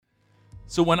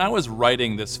So when I was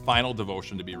writing this final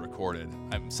devotion to be recorded,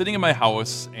 I'm sitting in my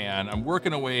house and I'm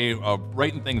working away,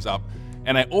 writing things up,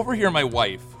 and I overhear my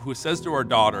wife who says to our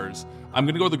daughters, I'm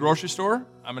going to go to the grocery store,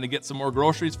 I'm going to get some more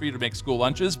groceries for you to make school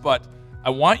lunches, but I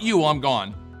want you, while I'm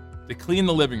gone, to clean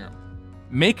the living room.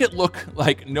 Make it look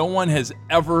like no one has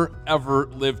ever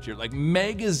lived here, like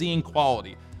magazine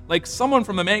quality. Like someone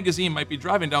from the magazine might be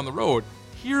driving down the road,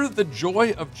 hear the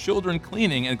joy of children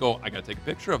cleaning and go, I got to take a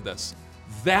picture of this.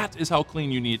 That is how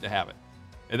clean you need to have it.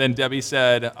 And then Debbie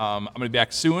said, I'm going to be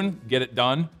back soon, get it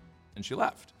done, and she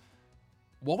left.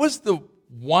 What was the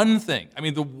one thing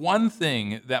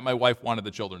that my wife wanted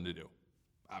the children to do?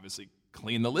 Obviously,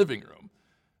 clean the living room.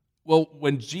 Well,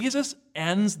 when Jesus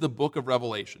ends the book of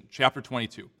Revelation, chapter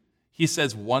 22, he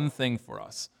says one thing for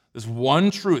us. There's one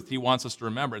truth he wants us to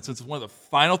remember. And since it's one of the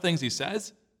final things he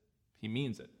says, he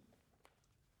means it.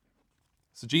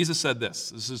 So Jesus said this.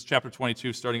 This is chapter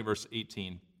 22, starting at verse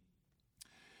 18.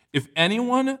 If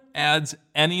anyone adds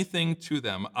anything to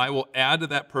them, I will add to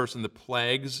that person the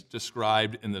plagues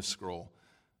described in this scroll.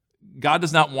 God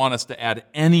does not want us to add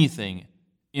anything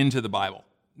into the Bible.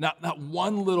 Not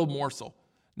one little morsel.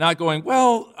 Not going,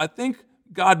 well, I think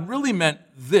God really meant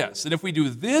this. And if we do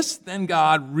this, then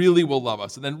God really will love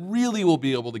us. And then really we'll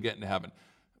be able to get into heaven.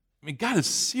 I mean, God is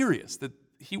serious that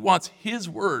he wants his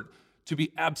word to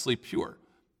be absolutely pure.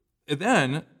 And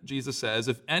then Jesus says,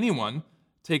 if anyone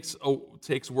takes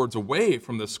words away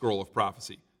from the scroll of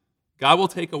prophecy, God will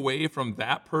take away from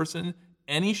that person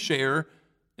any share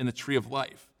in the tree of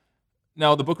life.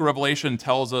 Now, the book of Revelation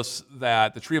tells us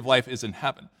that the tree of life is in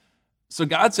heaven. So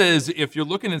God says, if you're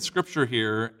looking in Scripture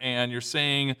here and you're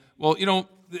saying, well,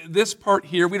 this part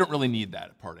here, we don't really need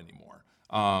that part anymore.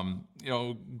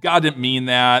 God didn't mean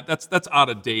that. That's out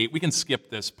of date. We can skip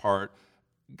this part.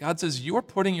 God says, you're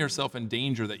putting yourself in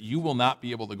danger that you will not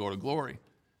be able to go to glory.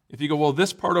 If you go, well,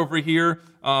 this part over here,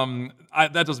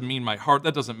 that doesn't mean my heart.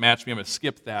 That doesn't match me. I'm going to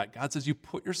skip that. God says you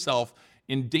put yourself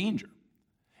in danger.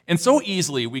 And so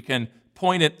easily we can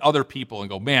point at other people and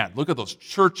go, man, look at those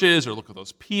churches or look at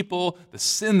those people, the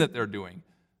sin that they're doing.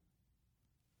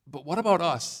 But what about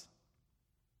us?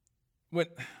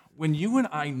 When you and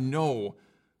I know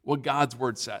what God's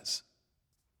word says,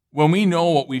 when we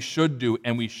know what we should do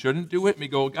and we shouldn't do it, and we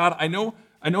go, God, I know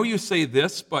you say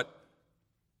this, but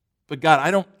God, I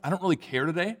don't really care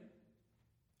today.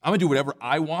 I'm going to do whatever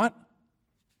I want.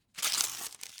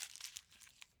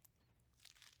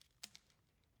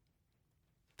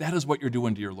 That is what you're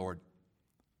doing to your Lord.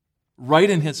 Right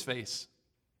in his face.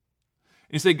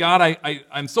 And you say, God,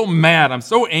 I'm so mad, I'm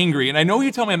so angry, and I know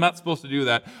you tell me I'm not supposed to do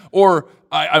that. Or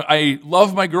I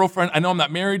love my girlfriend, I know I'm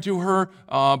not married to her,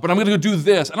 but I'm going to go do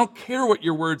this. I don't care what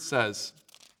your word says.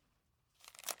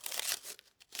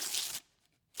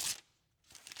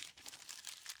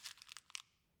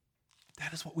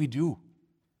 That is what we do.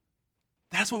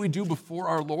 That's what we do before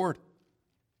our Lord.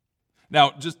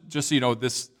 Now, just so you know,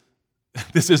 this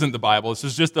isn't the Bible. This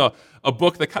is just a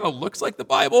book that kind of looks like the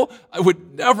Bible. I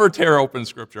would never tear open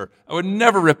Scripture. I would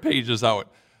never rip pages out.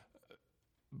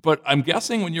 But I'm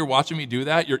guessing when you're watching me do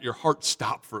that, your heart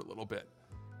stopped for a little bit.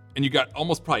 And you got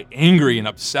almost probably angry and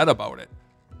upset about it.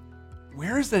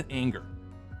 Where is that anger?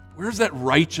 Where is that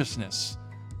righteousness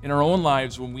in our own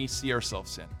lives when we see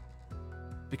ourselves sin?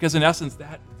 Because in essence,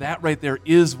 that right there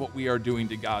is what we are doing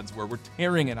to God's word. We're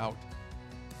tearing it out.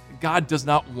 God does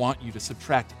not want you to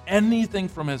subtract anything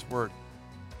from his word,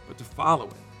 but to follow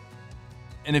it.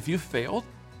 And if you failed,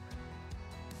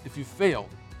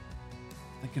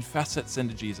 then confess that sin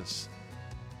to Jesus.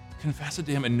 Confess it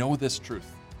to him and know this truth,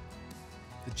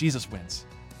 that Jesus wins.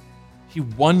 He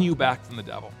won you back from the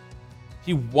devil.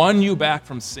 He won you back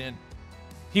from sin.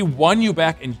 He won you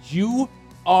back, and you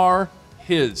are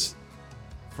his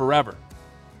forever.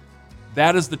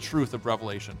 That is the truth of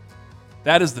Revelation.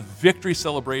 That is the victory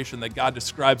celebration that God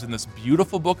describes in this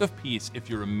beautiful book of peace. If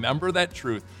you remember that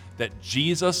truth, that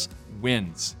Jesus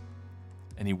wins,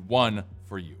 and he won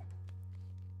for you.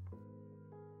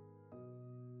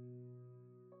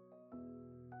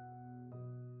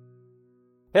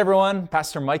 Hey everyone,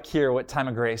 Pastor Mike here with Time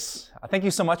of Grace. Thank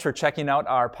you so much for checking out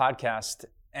our podcast,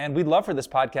 and we'd love for this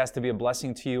podcast to be a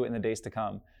blessing to you in the days to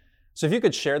come. So if you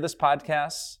could share this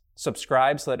podcast,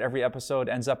 subscribe so that every episode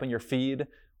ends up in your feed,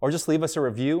 or just leave us a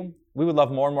review. We would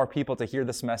love more and more people to hear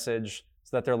this message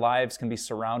so that their lives can be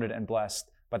surrounded and blessed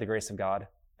by the grace of God.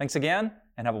 Thanks again,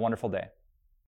 and have a wonderful day.